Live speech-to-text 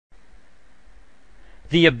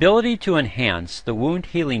The ability to enhance the wound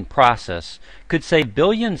healing process could save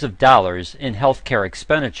billions of dollars in healthcare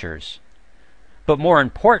expenditures. But more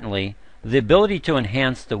importantly, the ability to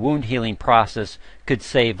enhance the wound healing process could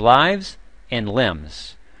save lives and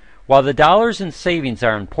limbs. While the dollars in savings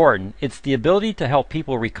are important, it's the ability to help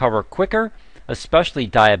people recover quicker, especially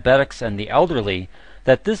diabetics and the elderly,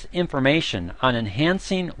 that this information on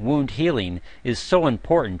enhancing wound healing is so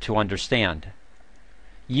important to understand.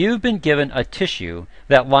 You've been given a tissue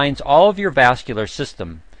that lines all of your vascular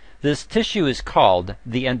system. This tissue is called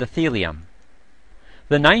the endothelium.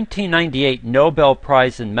 The 1998 Nobel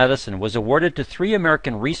Prize in Medicine was awarded to 3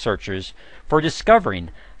 American researchers for discovering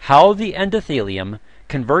how the endothelium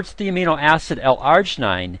converts the amino acid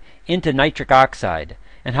L-arginine into nitric oxide,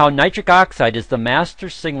 and how nitric oxide is the master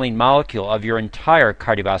signaling molecule of your entire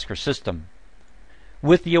cardiovascular system.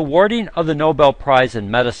 With the awarding of the Nobel Prize in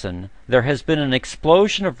Medicine, there has been an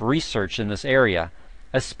explosion of research in this area,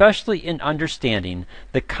 especially in understanding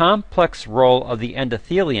the complex role of the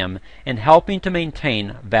endothelium in helping to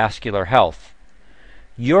maintain vascular health.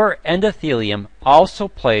 Your endothelium also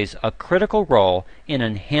plays a critical role in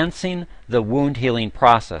enhancing the wound healing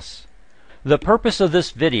process. The purpose of this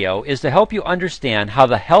video is to help you understand how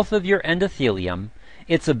the health of your endothelium,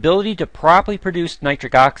 its ability to properly produce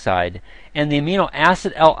nitric oxide, and the amino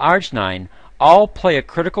acid L-arginine all play a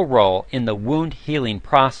critical role in the wound healing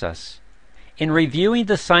process. In reviewing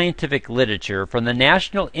the scientific literature from the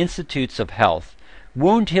National Institutes of Health,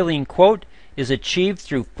 wound healing, quote, is achieved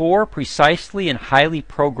through 4 precisely and highly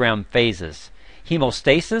programmed phases: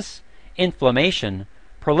 hemostasis, inflammation,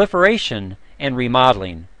 proliferation, and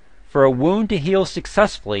remodeling. For a wound to heal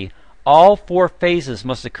successfully, all 4 phases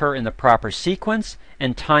must occur in the proper sequence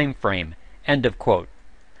and time frame. End of quote.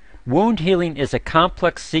 Wound healing is a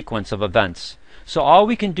complex sequence of events, so all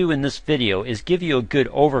we can do in this video is give you a good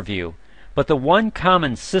overview, but the one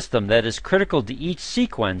common system that is critical to each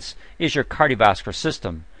sequence is your cardiovascular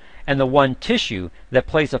system, and the one tissue that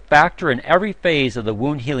plays a factor in every phase of the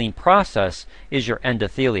wound healing process is your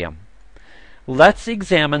endothelium. Let's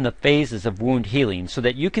examine the phases of wound healing so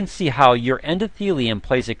that you can see how your endothelium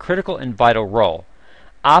plays a critical and vital role.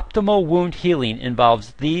 Optimal wound healing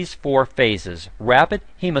involves these 4 phases: rapid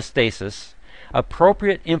hemostasis,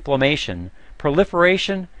 appropriate inflammation,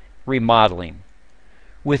 proliferation, remodeling.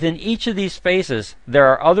 Within each of these phases, there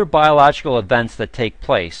are other biological events that take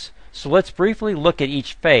place. So let's briefly look at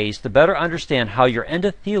each phase to better understand how your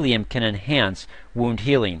endothelium can enhance wound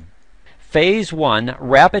healing. Phase 1,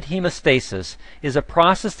 rapid hemostasis, is a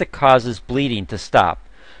process that causes bleeding to stop.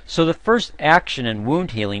 So the first action in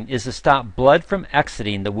wound healing is to stop blood from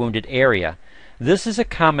exiting the wounded area. This is a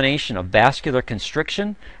combination of vascular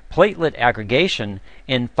constriction, platelet aggregation,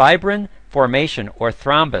 and fibrin formation or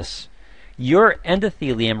thrombus. Your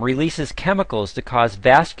endothelium releases chemicals to cause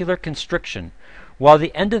vascular constriction. While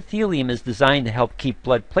the endothelium is designed to help keep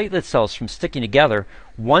blood platelet cells from sticking together,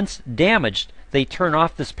 once damaged, they turn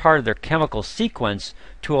off this part of their chemical sequence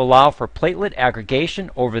to allow for platelet aggregation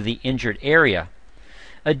over the injured area.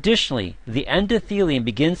 Additionally, the endothelium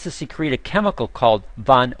begins to secrete a chemical called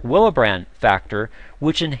von Willebrand factor,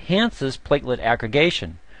 which enhances platelet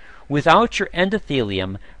aggregation. Without your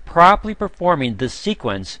endothelium properly performing this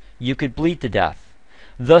sequence, you could bleed to death.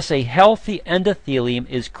 Thus, a healthy endothelium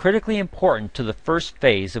is critically important to the first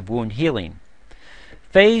phase of wound healing.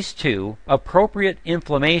 Phase 2, appropriate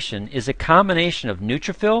inflammation, is a combination of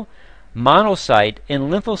neutrophil, monocyte,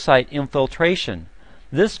 and lymphocyte infiltration.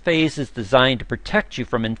 This phase is designed to protect you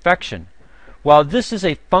from infection. While this is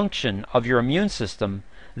a function of your immune system,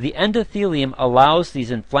 the endothelium allows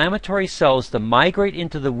these inflammatory cells to migrate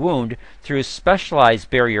into the wound through a specialized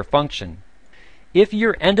barrier function. If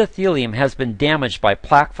your endothelium has been damaged by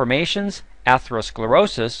plaque formations,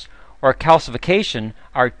 atherosclerosis, or calcification,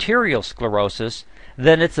 arterial sclerosis,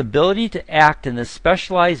 then its ability to act in this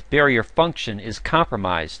specialized barrier function is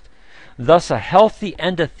compromised. Thus, a healthy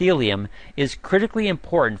endothelium is critically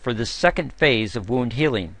important for the second phase of wound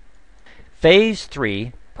healing. Phase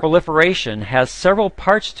 3, proliferation, has several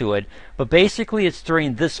parts to it, but basically it's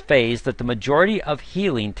during this phase that the majority of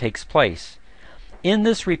healing takes place. In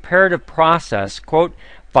this reparative process, quote,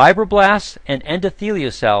 fibroblasts and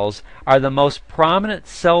endothelial cells are the most prominent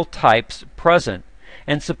cell types present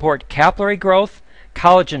and support capillary growth,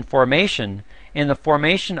 collagen formation, and the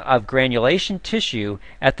formation of granulation tissue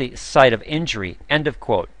at the site of injury. End of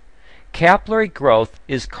quote. Capillary growth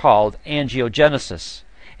is called angiogenesis,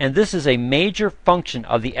 and this is a major function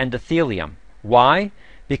of the endothelium. Why?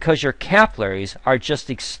 Because your capillaries are just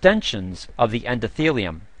extensions of the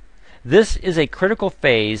endothelium. This is a critical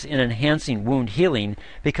phase in enhancing wound healing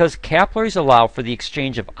because capillaries allow for the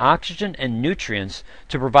exchange of oxygen and nutrients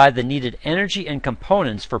to provide the needed energy and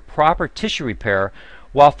components for proper tissue repair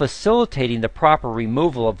while facilitating the proper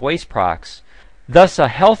removal of waste products. Thus, a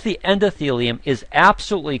healthy endothelium is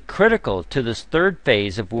absolutely critical to this third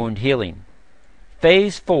phase of wound healing.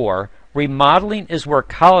 Phase 4, remodeling, is where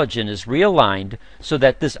collagen is realigned so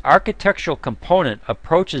that this architectural component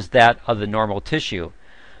approaches that of the normal tissue.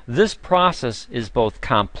 This process is both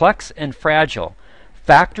complex and fragile.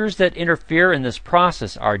 Factors that interfere in this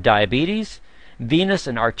process are diabetes, venous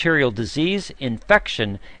and arterial disease,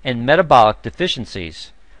 infection, and metabolic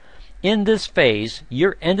deficiencies. In this phase,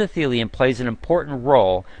 your endothelium plays an important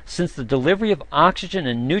role since the delivery of oxygen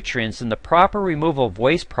and nutrients and the proper removal of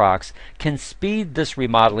waste products can speed this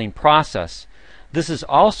remodeling process. This is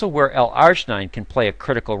also where L-arginine can play a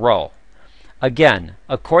critical role. Again,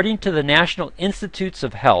 according to the National Institutes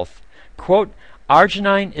of Health, quote,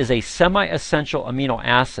 arginine is a semi-essential amino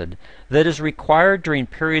acid that is required during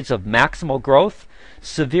periods of maximal growth,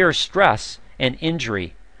 severe stress, and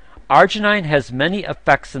injury. Arginine has many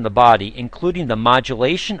effects in the body, including the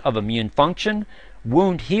modulation of immune function,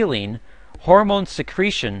 wound healing, hormone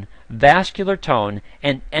secretion, vascular tone,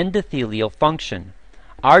 and endothelial function.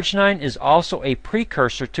 Arginine is also a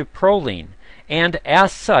precursor to proline, and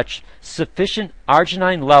as such, sufficient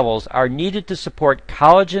arginine levels are needed to support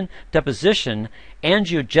collagen deposition,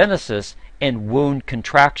 angiogenesis, and wound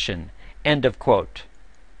contraction. End of quote.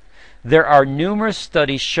 There are numerous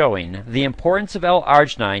studies showing the importance of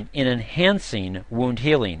L-arginine in enhancing wound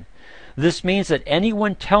healing. This means that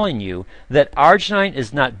anyone telling you that arginine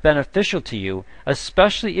is not beneficial to you,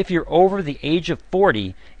 especially if you're over the age of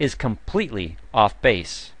 40, is completely off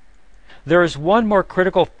base. There is one more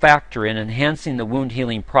critical factor in enhancing the wound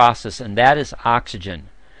healing process, and that is oxygen.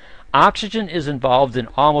 Oxygen is involved in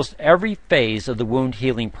almost every phase of the wound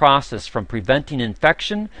healing process, from preventing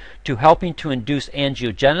infection to helping to induce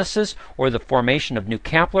angiogenesis or the formation of new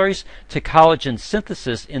capillaries to collagen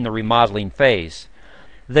synthesis in the remodeling phase.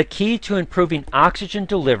 The key to improving oxygen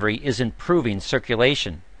delivery is improving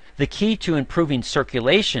circulation. The key to improving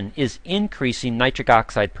circulation is increasing nitric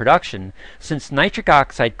oxide production, since nitric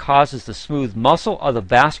oxide causes the smooth muscle of the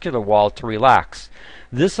vascular wall to relax.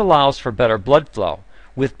 This allows for better blood flow.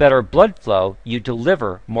 With better blood flow, you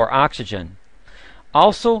deliver more oxygen.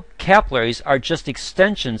 Also, capillaries are just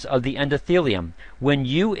extensions of the endothelium. When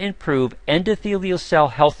you improve endothelial cell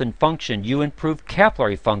health and function, you improve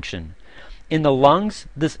capillary function. In the lungs,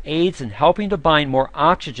 this aids in helping to bind more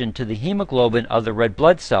oxygen to the hemoglobin of the red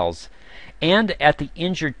blood cells. And at the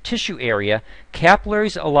injured tissue area,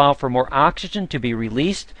 capillaries allow for more oxygen to be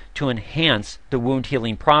released to enhance the wound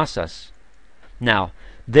healing process. Now,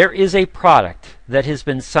 there is a product that has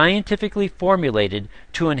been scientifically formulated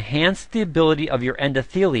to enhance the ability of your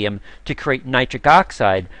endothelium to create nitric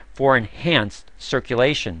oxide for enhanced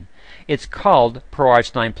circulation. It's called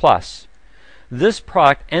Pro-arginine Plus. This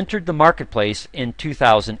product entered the marketplace in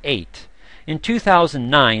 2008. In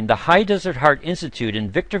 2009, the High Desert Heart Institute in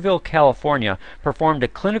Victorville, California performed a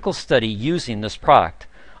clinical study using this product.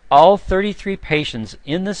 All 33 patients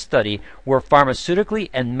in this study were pharmaceutically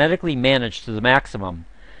and medically managed to the maximum.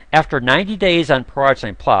 After 90 days on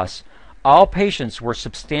Pro-arginine Plus, all patients were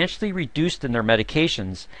substantially reduced in their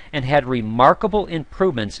medications and had remarkable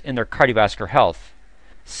improvements in their cardiovascular health.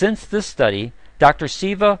 Since this study, Dr.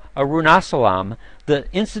 Siva Arunasalam,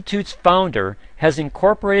 the Institute's founder, has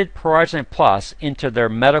incorporated Pro-arginine Plus into their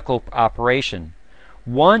medical operation.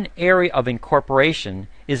 One area of incorporation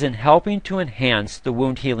is in helping to enhance the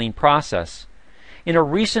wound healing process. In a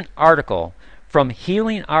recent article from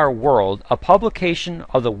Healing Our World, a publication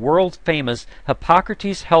of the world-famous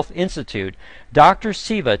Hippocrates Health Institute, Dr.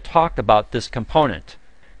 Siva talked about this component.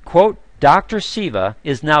 Quote, Dr. Siva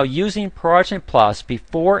is now using Pro-arginine Plus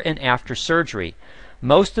before and after surgery.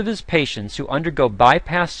 Most of his patients who undergo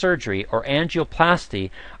bypass surgery or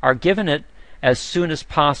angioplasty are given it as soon as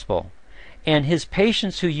possible. And his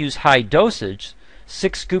patients who use high dosage,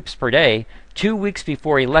 6 scoops per day, 2 weeks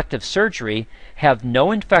before elective surgery, have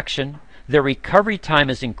no infection, their recovery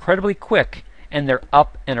time is incredibly quick, and they're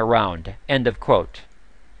up and around. End of quote.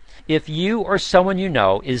 If you or someone you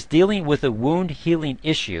know is dealing with a wound healing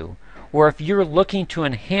issue, or if you're looking to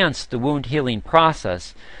enhance the wound healing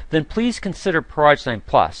process, then please consider Pro-arginine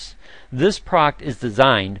Plus. This product is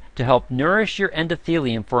designed to help nourish your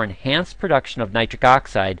endothelium for enhanced production of nitric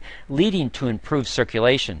oxide, leading to improved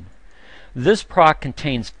circulation. This product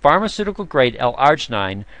contains pharmaceutical-grade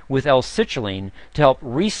L-arginine with L-citrulline to help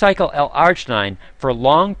recycle L-arginine for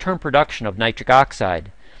long-term production of nitric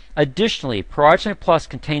oxide. Additionally, Proliferation Plus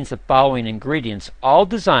contains the following ingredients, all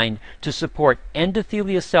designed to support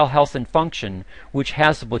endothelial cell health and function, which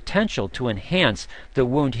has the potential to enhance the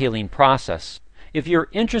wound healing process. If you're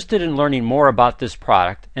interested in learning more about this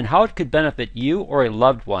product and how it could benefit you or a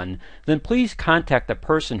loved one, then please contact the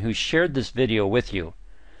person who shared this video with you.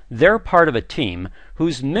 They're part of a team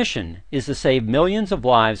whose mission is to save millions of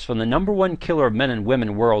lives from the #1 killer of men and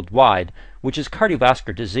women worldwide, which is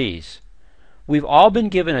cardiovascular disease. We've all been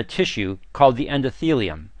given a tissue called the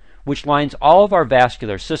endothelium, which lines all of our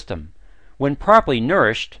vascular system. When properly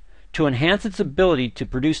nourished, to enhance its ability to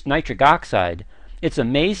produce nitric oxide, it's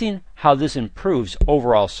amazing how this improves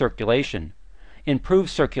overall circulation. Improved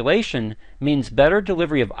circulation means better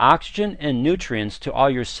delivery of oxygen and nutrients to all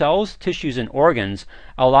your cells, tissues, and organs,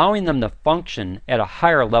 allowing them to function at a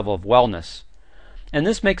higher level of wellness. And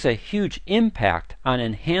this makes a huge impact on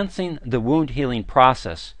enhancing the wound healing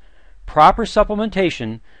process. Proper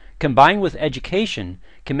supplementation combined with education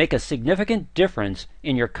can make a significant difference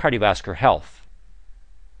in your cardiovascular health.